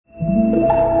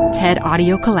TED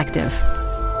Audio Collective.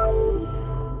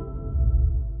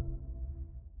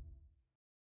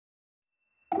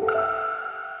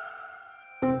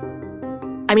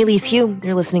 I'm Elise Hu.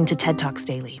 You're listening to TED Talks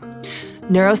Daily.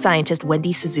 Neuroscientist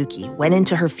Wendy Suzuki went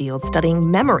into her field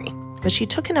studying memory, but she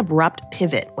took an abrupt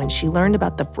pivot when she learned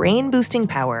about the brain-boosting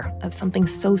power of something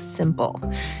so simple.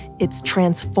 It's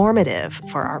transformative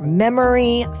for our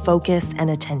memory, focus, and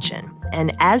attention.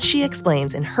 And as she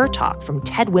explains in her talk from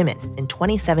TED Women in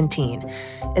 2017,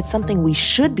 it's something we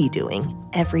should be doing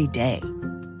every day.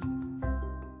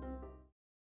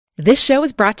 This show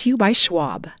is brought to you by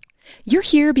Schwab. You're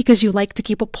here because you like to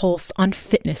keep a pulse on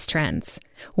fitness trends.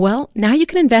 Well, now you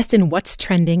can invest in what's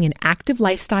trending in active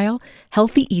lifestyle,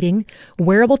 healthy eating,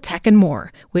 wearable tech, and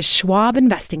more with Schwab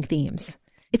investing themes.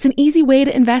 It's an easy way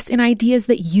to invest in ideas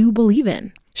that you believe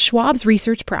in. Schwab's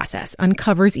research process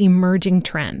uncovers emerging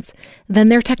trends. Then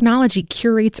their technology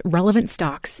curates relevant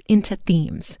stocks into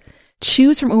themes.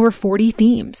 Choose from over 40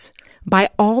 themes. Buy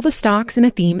all the stocks in a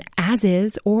theme as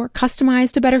is or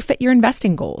customize to better fit your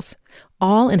investing goals,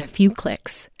 all in a few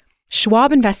clicks.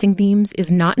 Schwab Investing Themes is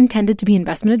not intended to be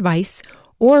investment advice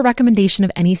or a recommendation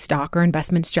of any stock or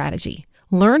investment strategy.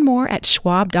 Learn more at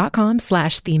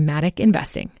schwab.com/thematic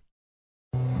investing.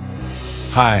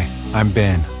 Hi, I'm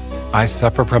Ben. I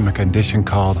suffer from a condition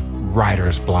called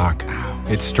writer's block.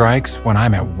 It strikes when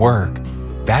I'm at work.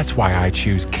 That's why I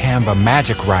choose Canva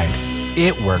Magic Write.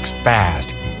 It works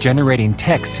fast, generating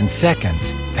text in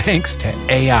seconds, thanks to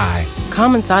AI.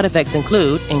 Common side effects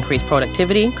include increased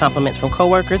productivity, compliments from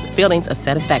coworkers, feelings of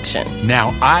satisfaction.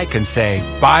 Now I can say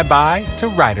bye-bye to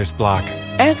writer's block.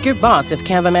 Ask your boss if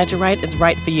Canva Magic Write is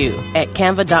right for you at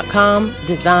canva.com,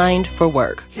 designed for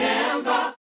work.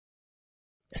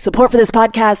 Support for this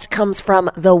podcast comes from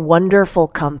The Wonderful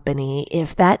Company.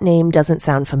 If that name doesn't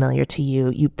sound familiar to you,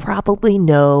 you probably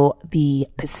know the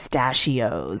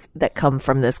pistachios that come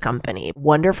from this company.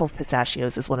 Wonderful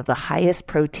Pistachios is one of the highest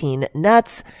protein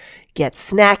nuts. Get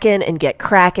snacking and get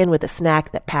cracking with a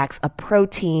snack that packs a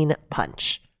protein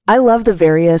punch. I love the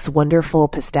various wonderful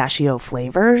pistachio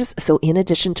flavors. So in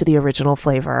addition to the original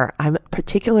flavor, I'm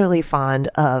particularly fond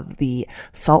of the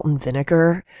salt and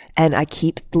vinegar, and I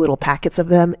keep little packets of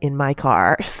them in my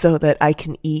car so that I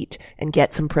can eat and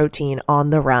get some protein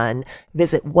on the run.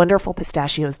 Visit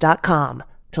wonderfulpistachios.com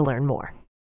to learn more.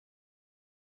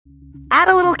 Add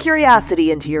a little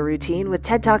curiosity into your routine with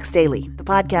TED Talks Daily, the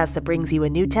podcast that brings you a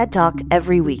new TED Talk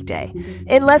every weekday.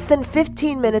 In less than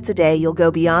 15 minutes a day, you'll go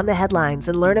beyond the headlines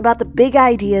and learn about the big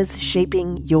ideas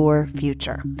shaping your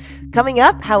future. Coming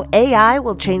up, how AI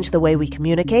will change the way we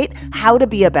communicate, how to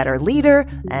be a better leader,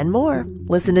 and more.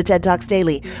 Listen to TED Talks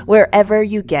Daily wherever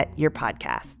you get your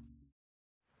podcasts.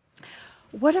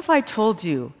 What if I told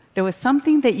you there was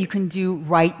something that you can do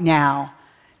right now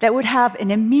that would have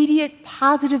an immediate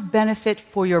positive benefit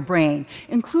for your brain,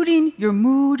 including your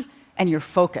mood and your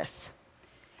focus?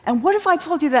 And what if I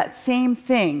told you that same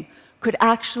thing could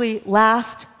actually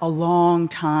last a long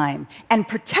time and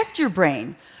protect your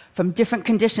brain from different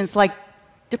conditions like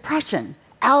depression,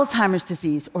 Alzheimer's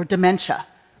disease, or dementia?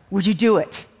 Would you do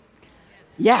it?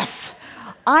 Yes.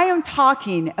 I am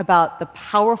talking about the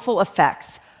powerful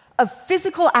effects of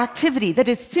physical activity that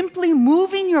is simply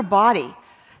moving your body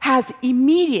has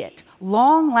immediate,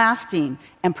 long-lasting,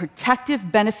 and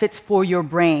protective benefits for your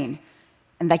brain,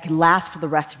 and that can last for the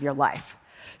rest of your life.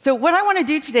 So what I want to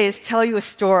do today is tell you a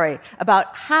story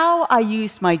about how I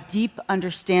used my deep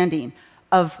understanding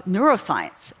of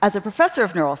neuroscience as a professor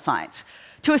of neuroscience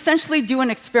to essentially do an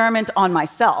experiment on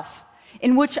myself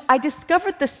in which I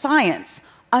discovered the science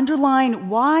underlying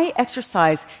why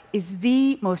exercise is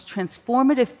the most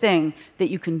transformative thing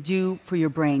that you can do for your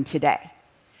brain today.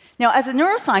 Now, as a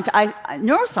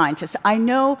neuroscientist, I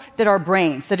know that our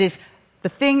brains, that is the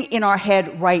thing in our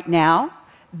head right now,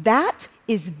 that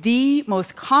is the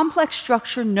most complex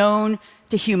structure known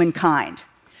to humankind.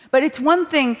 But it's one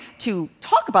thing to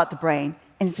talk about the brain,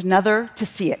 and it's another to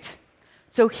see it.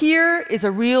 So here is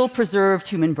a real preserved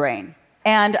human brain.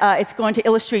 And it's going to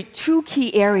illustrate two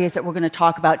key areas that we're going to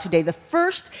talk about today. The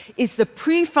first is the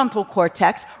prefrontal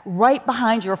cortex, right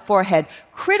behind your forehead,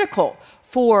 critical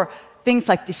for things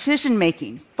like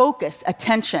decision-making, focus,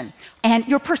 attention, and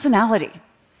your personality.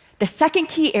 The second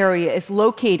key area is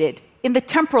located in the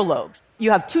temporal lobe.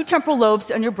 You have two temporal lobes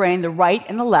in your brain, the right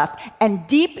and the left, and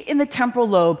deep in the temporal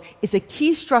lobe is a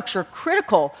key structure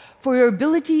critical for your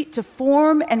ability to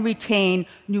form and retain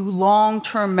new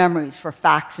long-term memories for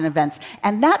facts and events.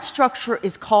 And that structure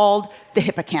is called the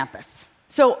hippocampus.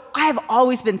 So I have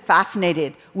always been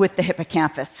fascinated with the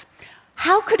hippocampus.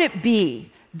 How could it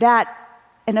be that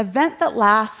an event that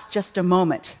lasts just a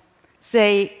moment,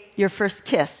 say your first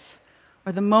kiss,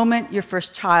 or the moment your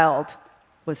first child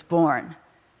was born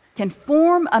can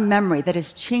form a memory that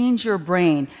has changed your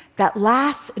brain that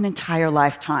lasts an entire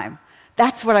lifetime.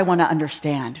 That's what I want to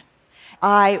understand.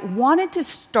 I wanted to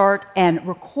start and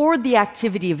record the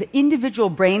activity of individual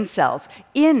brain cells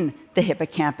in the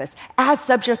hippocampus as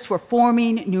subjects were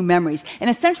forming new memories, and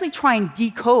essentially try and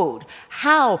decode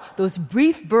how those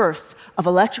brief bursts of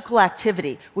electrical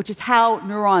activity, which is how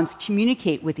neurons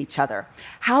communicate with each other,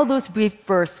 how those brief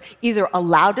bursts either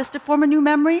allowed us to form a new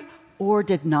memory or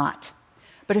did not.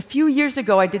 But a few years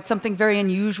ago, I did something very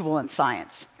unusual in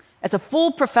science. As a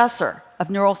full professor of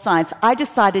neuroscience, I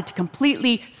decided to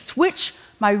completely switch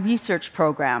my research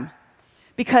program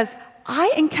because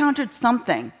I encountered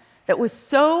something that was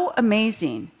so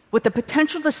amazing with the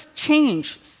potential to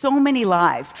change so many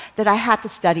lives that I had to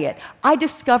study it. I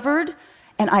discovered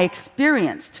and I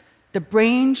experienced the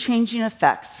brain-changing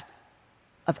effects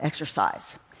of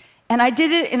exercise. And I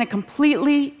did it in a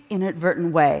completely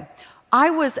inadvertent way. I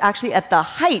was actually at the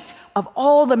height of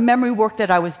all the memory work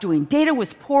that I was doing. Data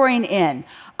was pouring in.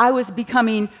 I was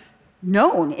becoming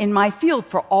known in my field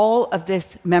for all of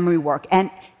this memory work, and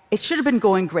it should have been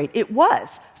going great. It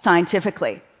was,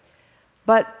 scientifically.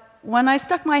 But when I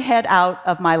stuck my head out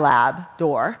of my lab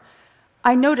door,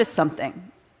 I noticed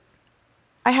something.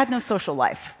 I had no social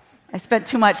life. I spent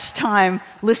too much time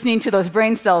listening to those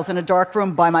brain cells in a dark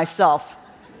room by myself.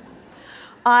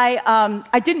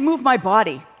 I didn't move my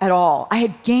body at all. I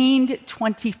had gained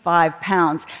 25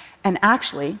 pounds, and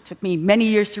actually, it took me many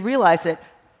years to realize it,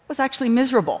 was actually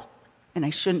miserable, and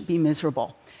I shouldn't be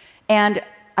miserable. And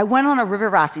I went on a river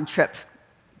rafting trip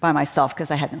by myself because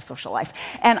I had no social life.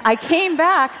 And I came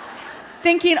back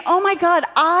thinking, oh my God,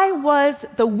 I was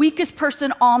the weakest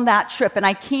person on that trip, and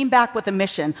I came back with a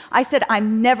mission. I said,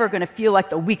 I'm never going to feel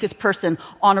like the weakest person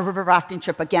on a river rafting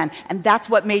trip again, and that's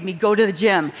what made me go to the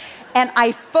gym. And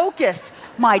I focused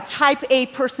my type A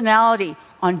personality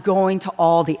on going to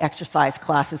all the exercise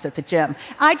classes at the gym.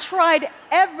 I tried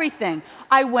everything.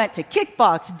 I went to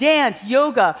kickbox, dance,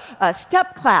 yoga,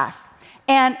 step class,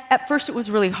 and at first it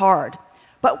was really hard.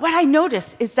 But what I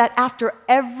noticed is that after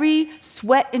every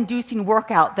sweat-inducing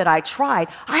workout that I tried,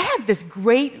 I had this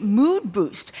great mood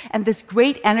boost and this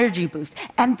great energy boost.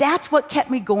 And that's what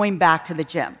kept me going back to the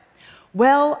gym.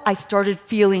 Well, I started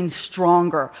feeling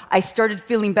stronger. I started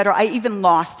feeling better. I even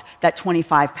lost that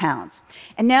 25 pounds.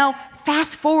 And now,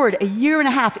 fast forward a year and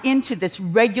a half into this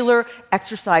regular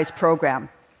exercise program,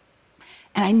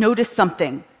 and I noticed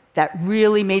something that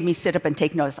really made me sit up and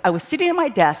take notice. I was sitting at my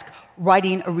desk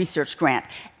writing a research grant,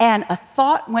 and a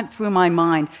thought went through my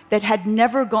mind that had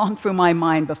never gone through my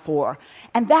mind before.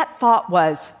 And that thought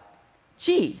was,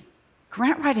 gee,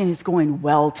 grant writing is going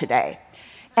well today.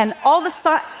 And all the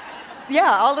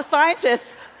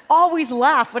scientists always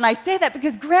laugh when I say that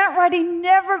because grant writing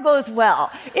never goes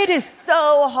well. It is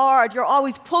so hard. You're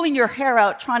always pulling your hair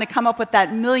out trying to come up with that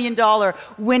 $1 million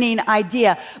winning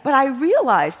idea. But I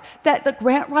realized that the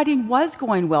grant writing was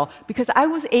going well because I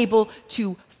was able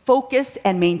to focus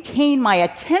and maintain my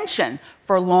attention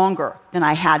for longer than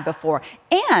I had before.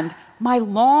 And my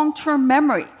long-term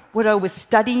memory, what I was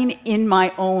studying in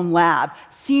my own lab,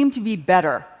 seemed to be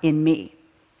better in me.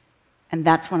 And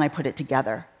that's when I put it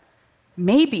together.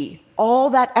 Maybe all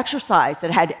that exercise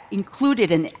that I had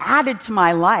included and added to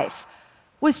my life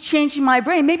was changing my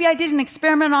brain. Maybe I did an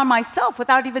experiment on myself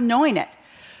without even knowing it.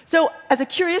 So as a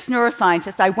curious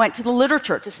neuroscientist, I went to the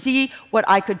literature to see what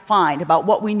I could find about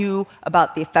what we knew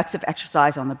about the effects of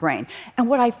exercise on the brain. And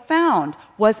what I found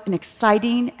was an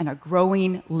exciting and a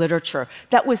growing literature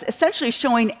that was essentially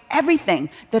showing everything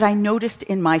that I noticed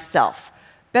in myself.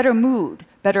 Better mood,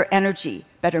 better energy,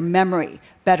 better memory,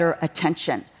 better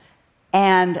attention.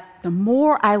 And the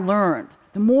more I learned,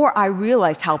 the more I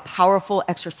realized how powerful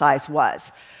exercise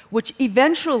was, which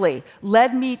eventually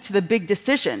led me to the big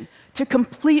decision to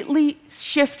completely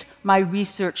shift my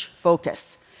research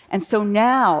focus. And so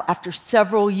now, after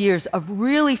several years of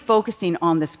really focusing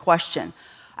on this question,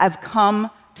 I've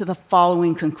come to the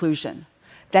following conclusion: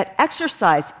 that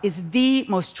exercise is the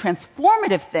most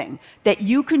transformative thing that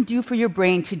you can do for your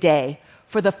brain today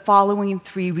for the following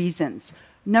 3 reasons.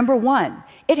 Number 1,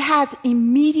 it has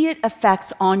immediate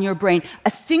effects on your brain.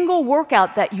 A single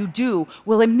workout that you do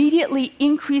will immediately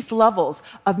increase levels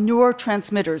of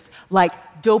neurotransmitters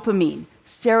like dopamine,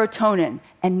 serotonin,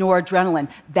 and noradrenaline.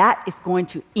 That is going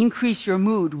to increase your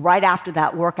mood right after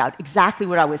that workout, exactly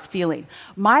what I was feeling.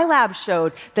 My lab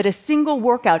showed that a single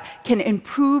workout can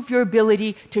improve your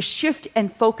ability to shift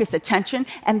and focus attention,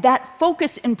 and that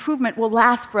focus improvement will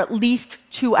last for at least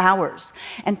 2 hours.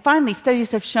 And finally,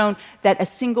 studies have shown that a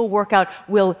single workout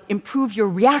will improve your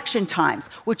reaction times,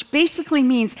 which basically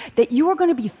means that you are going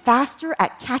to be faster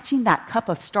at catching that cup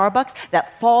of Starbucks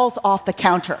that falls off the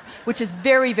counter, which is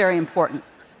very, very important.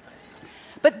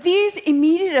 But these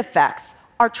immediate effects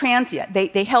are transient.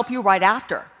 They help you right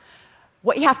after.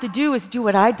 What you have to do is do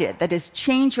what I did, that is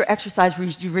change your exercise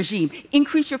regime,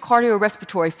 increase your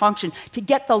cardiorespiratory function to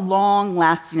get the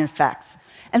long-lasting effects.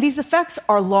 And these effects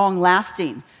are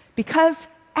long-lasting because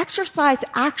exercise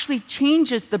actually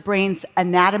changes the brain's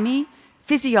anatomy,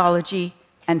 physiology,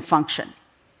 and function.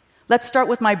 Let's start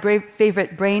with my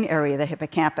favorite brain area, the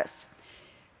hippocampus.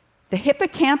 The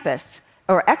hippocampus,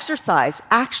 or exercise,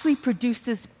 actually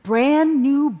produces brand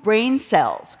new brain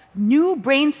cells in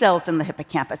the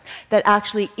hippocampus that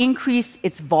actually increase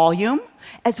its volume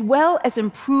as well as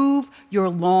improve your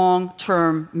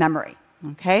long-term memory,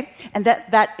 okay? And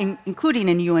that including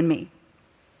in you and me.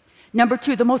 Number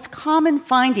 2, the most common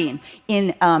finding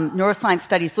in neuroscience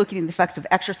studies looking at the effects of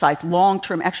exercise,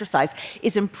 long-term exercise,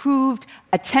 is improved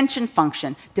attention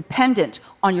function dependent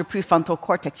on your prefrontal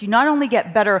cortex. You not only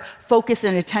get better focus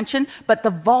and attention, but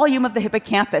the volume of the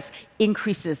hippocampus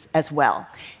increases as well.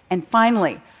 And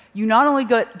finally, you not only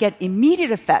get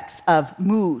immediate effects of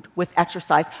mood with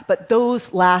exercise, but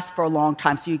those last for a long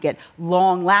time. So you get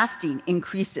long-lasting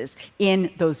increases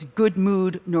in those good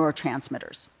mood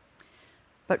neurotransmitters.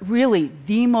 But really,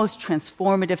 the most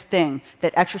transformative thing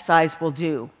that exercise will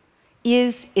do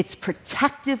is its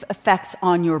protective effects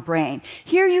on your brain.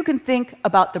 Here you can think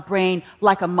about the brain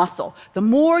like a muscle. The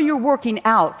more you're working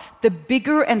out, the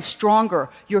bigger and stronger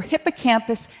your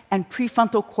hippocampus and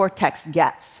prefrontal cortex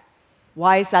gets.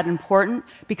 Why is that important?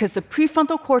 Because the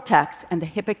prefrontal cortex and the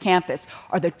hippocampus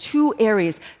are the 2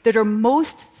 areas that are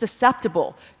most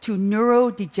susceptible to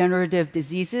neurodegenerative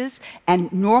diseases and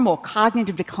normal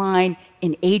cognitive decline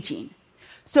in aging.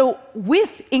 So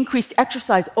with increased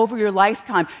exercise over your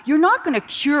lifetime, you're not going to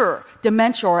cure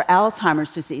dementia or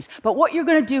Alzheimer's disease, but what you're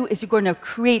going to do is you're going to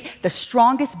create the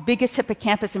strongest, biggest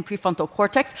hippocampus and prefrontal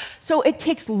cortex, so it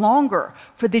takes longer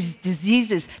for these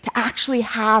diseases to actually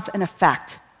have an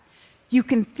effect. You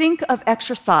can think of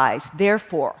exercise,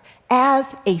 therefore,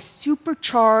 as a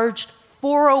supercharged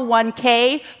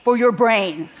 401k for your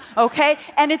brain, okay?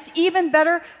 And it's even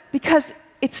better because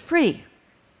it's free.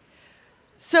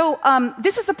 So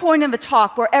this is the point in the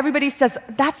talk where everybody says,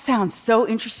 that sounds so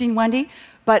interesting, Wendy,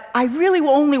 but I really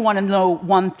only want to know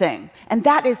one thing, and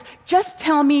that is just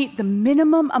tell me the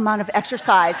minimum amount of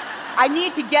exercise I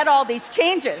need to get all these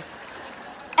changes.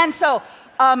 And so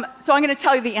I'm going to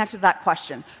tell you the answer to that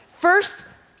question. First,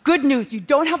 good news, you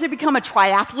don't have to become a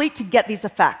triathlete to get these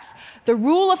effects. The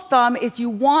rule of thumb is you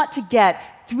want to get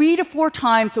 3 to 4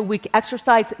 times a week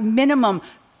exercise, minimum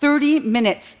 30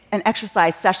 minutes an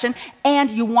exercise session, and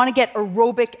you want to get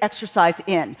aerobic exercise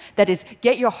in. That is,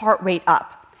 get your heart rate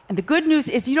up. And the good news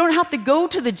is you don't have to go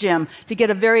to the gym to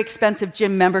get a very expensive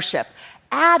gym membership.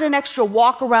 Add an extra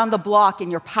walk around the block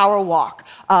in your power walk.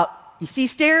 You see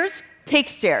stairs? Take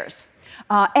stairs.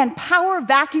 And power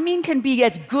vacuuming can be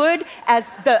as good as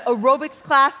the aerobics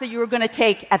class that you were going to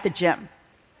take at the gym.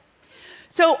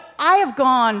 So I have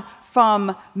gone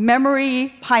from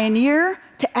memory pioneer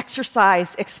to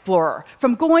exercise explorer,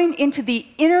 from going into the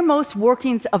innermost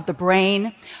workings of the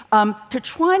brain to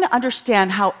trying to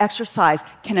understand how exercise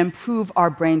can improve our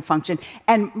brain function.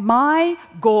 And my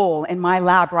goal in my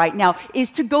lab right now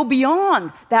is to go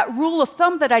beyond that rule of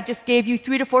thumb that I just gave you,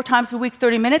 3 to 4 times a week,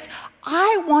 30 minutes.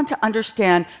 I want to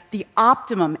understand the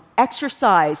optimum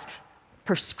exercise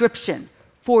prescription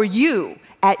for you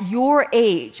at your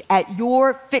age, at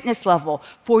your fitness level,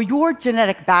 for your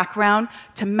genetic background,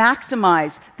 to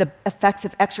maximize the effects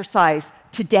of exercise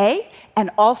today and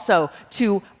also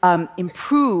to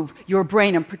improve your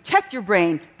brain and protect your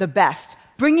brain the best.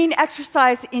 Bringing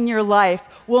exercise in your life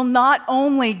will not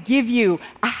only give you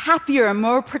a happier and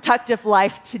more productive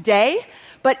life today,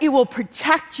 but it will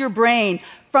protect your brain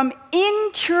from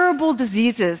incurable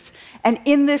diseases. And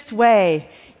in this way,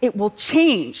 it will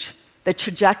change the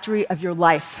trajectory of your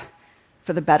life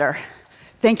for the better.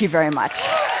 Thank you very much.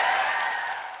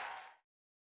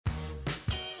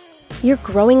 You're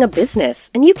growing a business,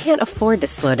 and you can't afford to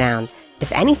slow down.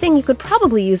 If anything, you could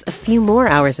probably use a few more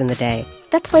hours in the day.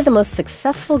 That's why the most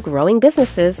successful growing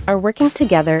businesses are working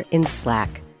together in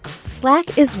Slack.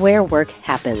 Slack is where work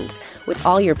happens, with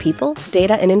all your people,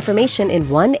 data, and information in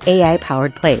one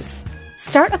AI-powered place.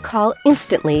 Start a call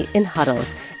instantly in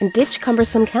huddles and ditch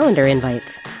cumbersome calendar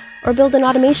invites. Or build an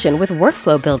automation with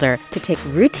Workflow Builder to take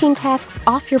routine tasks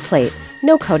off your plate,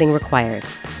 no coding required.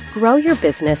 Grow your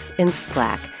business in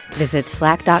Slack. Visit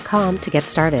slack.com to get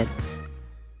started.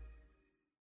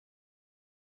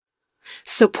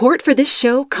 Support for this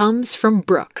show comes from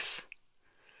Brooks.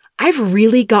 I've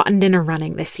really gotten into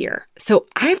running this year, so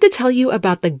I have to tell you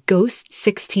about the Ghost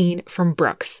 16 from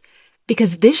Brooks,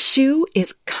 because this shoe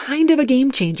is kind of a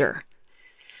game changer.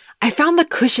 I found the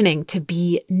cushioning to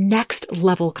be next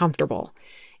level comfortable.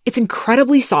 It's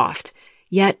incredibly soft,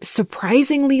 yet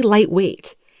surprisingly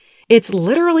lightweight. It's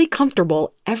literally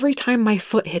comfortable every time my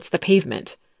foot hits the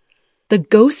pavement. The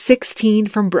Ghost 16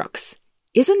 from Brooks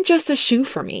isn't just a shoe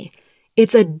for me.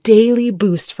 It's a daily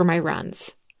boost for my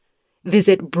runs.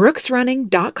 Visit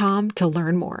brooksrunning.com to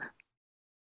learn more.